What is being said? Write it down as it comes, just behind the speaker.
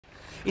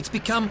It's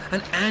become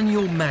an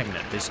annual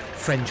magnet, this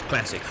French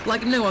classic,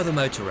 like no other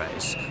motor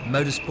race.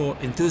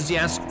 Motorsport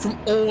enthusiasts from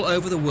all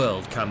over the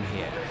world come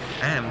here,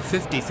 and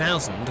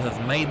 50,000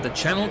 have made the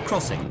Channel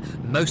crossing,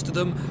 most of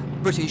them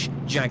British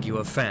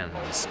Jaguar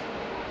fans.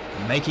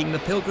 Making the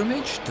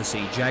pilgrimage to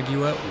see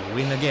Jaguar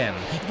win again.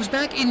 It was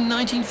back in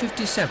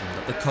 1957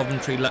 that the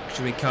Coventry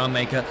luxury car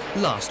maker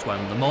last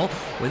won Le Mans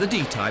with a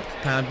D-Type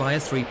powered by a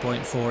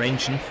 3.4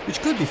 engine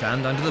which could be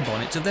found under the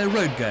bonnets of their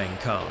road-going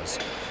cars.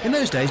 In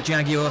those days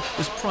Jaguar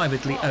was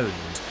privately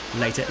owned.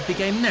 Later it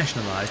became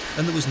nationalised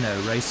and there was no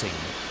racing.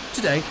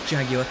 Today,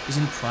 Jaguar is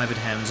in private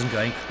hands and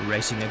going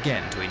racing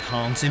again to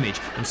enhance image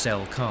and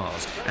sell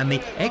cars. And the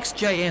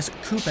XJS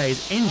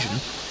Coupe's engine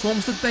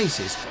forms the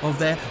basis of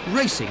their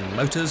racing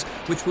motors,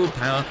 which will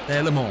power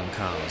their Le Mans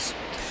cars.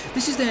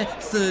 This is their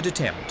third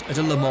attempt at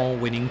a Le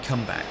Mans winning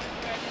comeback.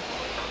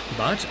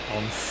 But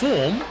on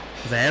form,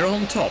 they're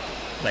on top.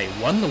 They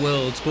won the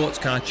World Sports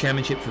Car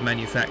Championship for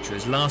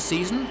manufacturers last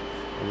season.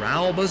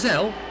 Raoul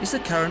Boesel is the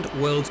current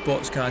World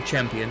Sports Car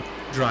Champion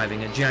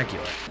driving a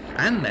Jaguar,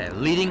 and they're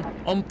leading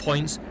on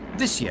points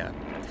this year.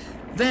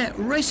 Their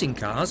racing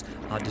cars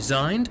are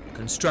designed,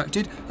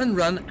 constructed and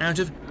run out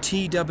of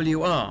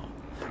TWR,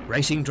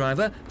 racing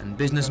driver and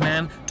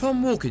businessman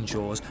Tom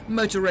Walkinshaw's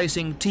motor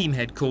racing team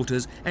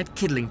headquarters at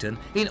Kidlington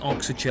in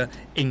Oxfordshire,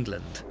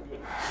 England.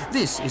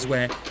 This is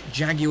where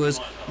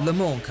Jaguar's Le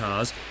Mans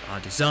cars are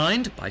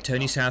designed by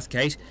Tony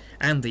Southgate,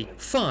 and the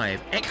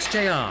 5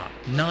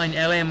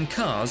 XJR-9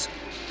 cars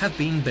have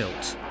been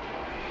built.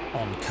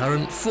 On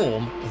current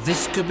form,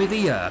 this could be the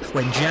year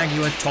when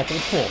Jaguar topple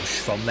Porsche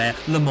from their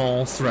Le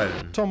Mans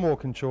throne. Tom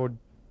Walkinshaw,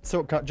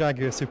 Silk Cut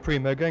Jaguar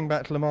Supremo, going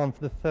back to Le Mans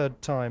for the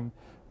third time.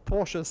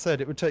 Porsche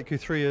said it would take you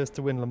 3 years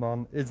to win Le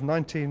Mans. Is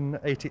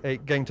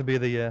 1988 going to be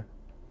the year?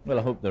 Well,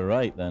 I hope they're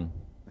right then.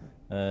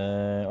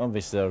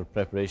 Obviously our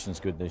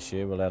preparation's good this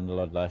year. We learned a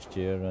lot last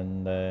year,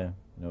 and you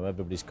know,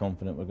 everybody's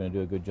confident we're going to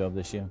do a good job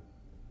this year.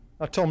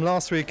 Tom,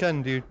 last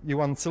weekend you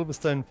won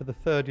Silverstone for the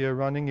third year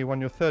running. You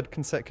won your third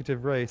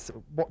consecutive race.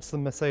 What's the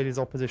Mercedes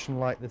opposition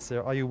like this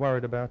year? Are you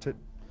worried about it?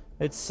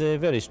 It's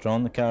very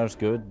strong. The car's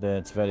good.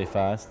 It's very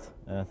fast.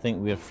 I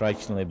think we're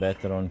fractionally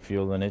better on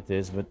fuel than it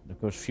is, but of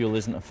course fuel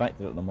isn't a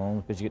factor at the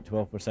moment because you get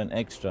 12%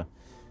 extra.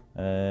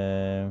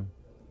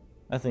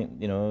 I think,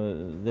 you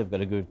know, they've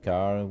got a good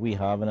car. We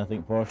have, and I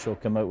think Porsche will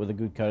come out with a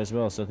good car as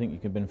well. So I think you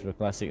can win for a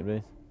classic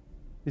race.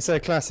 You say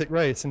classic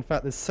race. In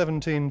fact, there's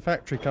 17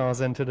 factory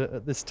cars entered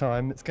at this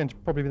time. It's going to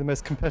probably be the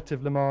most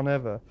competitive Le Mans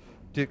ever.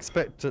 Do you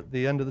expect at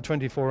the end of the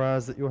 24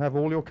 hours that you'll have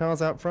all your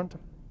cars out front?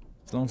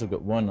 As long as I've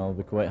got one, I'll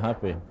be quite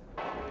happy.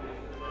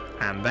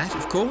 And that,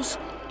 of course,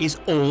 is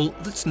all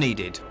that's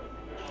needed.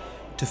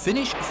 To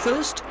finish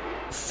first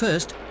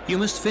you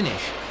must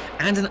finish.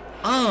 And an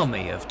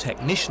army of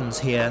technicians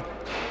here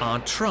are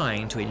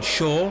trying to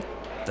ensure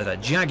that a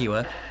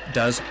Jaguar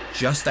does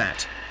just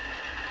that.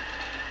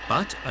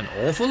 But an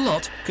awful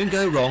lot can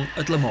go wrong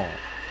at Le Mans.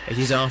 It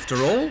is, after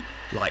all,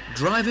 like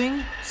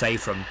driving, say,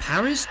 from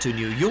Paris to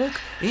New York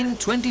in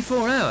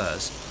 24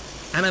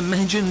 hours. And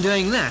imagine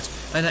doing that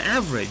at an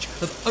average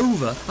of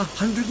over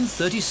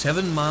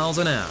 137 miles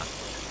an hour.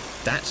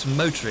 That's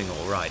motoring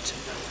all right.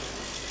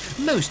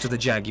 Most of the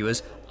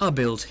Jaguars are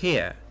built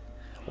here,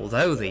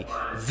 although the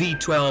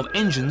V12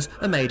 engines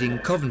are made in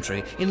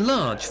Coventry,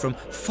 enlarged from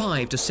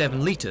 5 to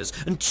 7 litres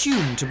and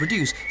tuned to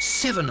produce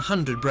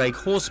 700 brake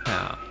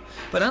horsepower.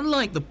 But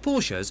unlike the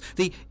Porsches,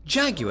 the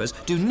Jaguars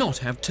do not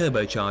have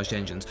turbocharged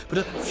engines, but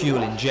are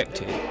fuel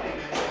injected.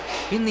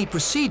 In the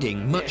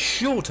preceding, much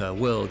shorter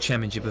World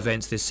Championship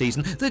events this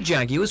season, the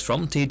Jaguars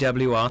from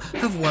TWR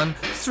have won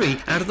 3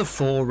 out of the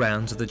 4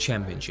 rounds of the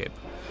championship.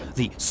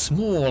 The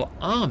small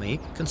army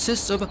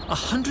consists of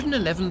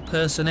 111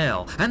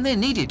 personnel, and they're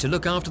needed to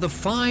look after the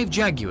 5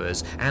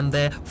 Jaguars and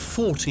their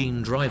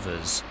 14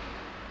 drivers.